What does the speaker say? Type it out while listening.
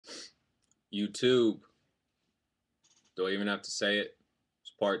YouTube. Do I even have to say it?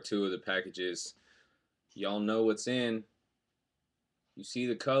 It's part two of the packages. Y'all know what's in. You see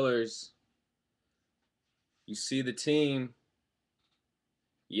the colors. You see the team.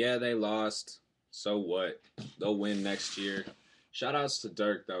 Yeah, they lost. So what? They'll win next year. Shout outs to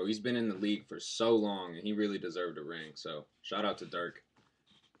Dirk, though. He's been in the league for so long, and he really deserved a ring. So, shout out to Dirk.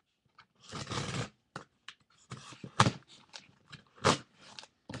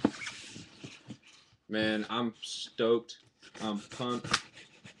 Man, I'm stoked. I'm pumped.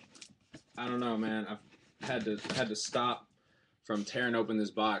 I don't know, man. I've had to stop from tearing open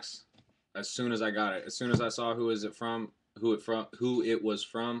this box as soon as I got it. As soon as I saw who it was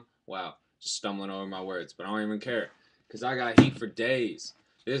from. Wow, just stumbling over my words, but I don't even care because I got heat for days.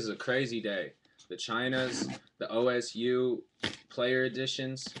 This is a crazy day. The Chinas, the OSU player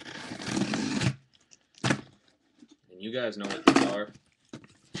editions, and you guys know what these are.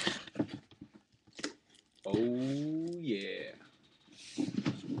 Oh yeah.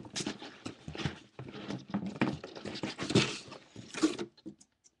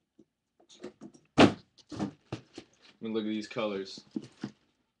 Let me look at these colors.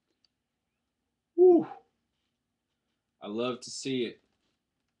 Woo! I love to see it.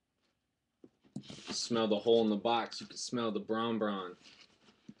 Smell the hole in the box. You can smell the Bron.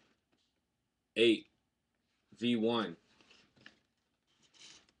 8 V1.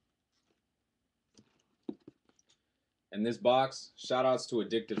 And this box, shout outs to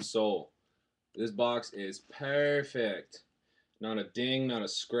Addictive Soul. This box is perfect. Not a ding, not a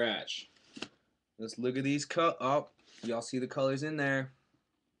scratch. Let's look at these Oh, y'all see the colors in there.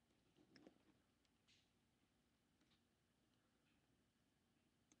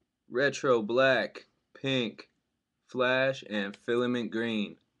 Retro black, pink, flash, and filament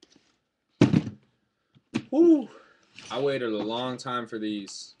green. Woo! I waited a long time for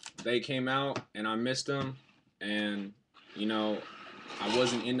these. They came out and I missed them, and you know, I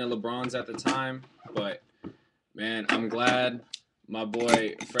wasn't into LeBrons at the time, but man, I'm glad my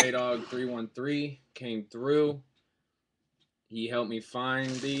boy Freydog313 came through. He helped me find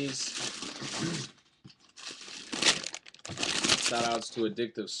these. Shout outs to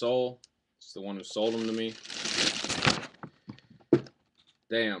Addictive Soul. It's the one who sold them to me.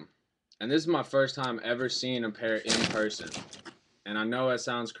 Damn. And this is my first time ever seeing a pair in person. And I know that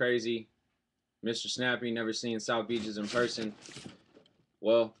sounds crazy. Mr. Snappy, never seen South Beaches in person.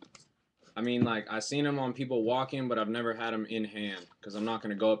 Well, I mean, like, I've seen them on people walking, but I've never had them in hand. Because I'm not going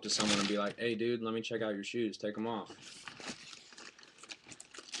to go up to someone and be like, hey, dude, let me check out your shoes. Take them off.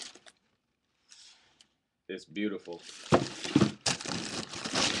 It's beautiful.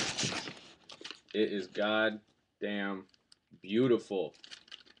 It is goddamn beautiful.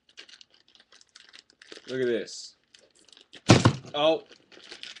 Look at this. Oh,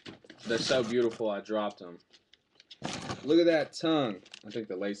 they're so beautiful I dropped them. Look at that tongue. I think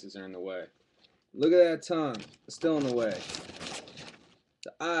the laces are in the way. Look at that tongue. It's still in the way.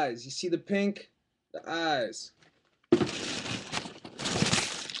 The eyes. You see the pink? The eyes.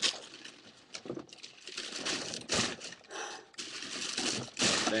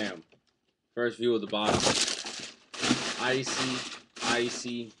 Damn. First view of the bottom.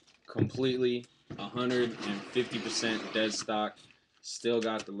 Icy, completely 150% dead stock. Still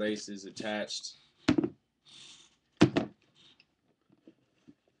got the laces attached.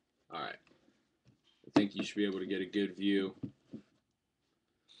 Alright. I think you should be able to get a good view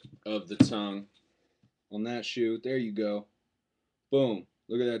of the tongue on that shoe. There you go. Boom.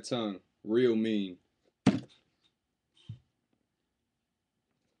 Look at that tongue. Real mean.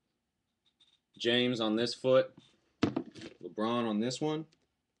 James on this foot. LeBron on this one.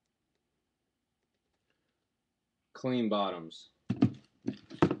 Clean bottoms.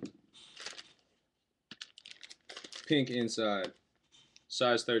 Pink inside.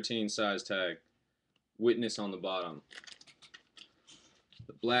 Size 13 size tag. Witness on the bottom.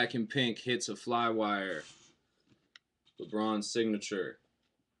 The black and pink hits a fly wire. LeBron's signature.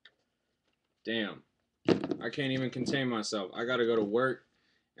 Damn. I can't even contain myself. I gotta go to work,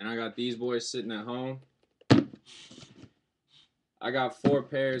 and I got these boys sitting at home. I got 4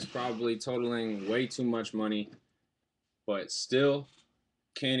 pairs, probably totaling way too much money, but still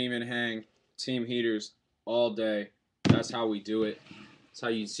can't even hang team heaters all day. That's how we do it. That's how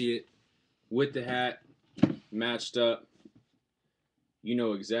you see it. With the hat, matched up. You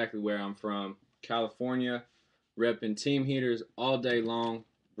know exactly where I'm from. California, repping team heaters all day long,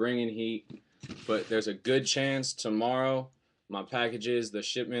 bringing heat. But there's a good chance tomorrow, my packages, the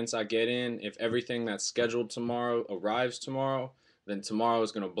shipments I get in, if everything that's scheduled tomorrow arrives tomorrow, then tomorrow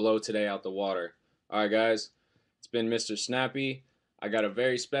is going to blow today out the water. All right, guys. It's been Mr. Snappy. I got a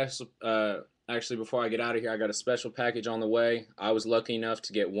very special. Actually, before I get out of here, I got a special package on the way. I was lucky enough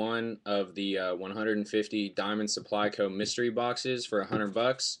to get one of the 150 Diamond Supply Co. mystery boxes for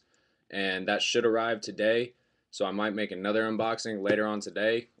 $100, and that should arrive today. So I might make another unboxing later on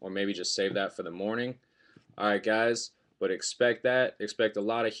today, or maybe just save that for the morning. All right, guys, but expect that. Expect a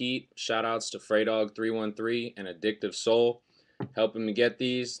lot of heat. Shout outs to Freydog313 and Addictive Soul helping me get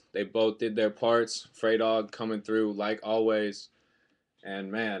these. They both did their parts. Freydog coming through like always.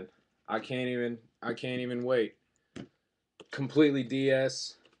 And man, I can't even wait. Completely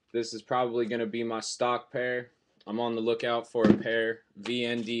DS. This is probably gonna be my stock pair. I'm on the lookout for a pair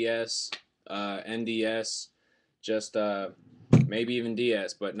VNDS, NDS, just maybe even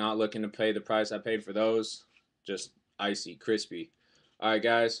DS, but not looking to pay the price I paid for those. Just icy, crispy. All right,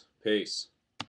 guys, peace.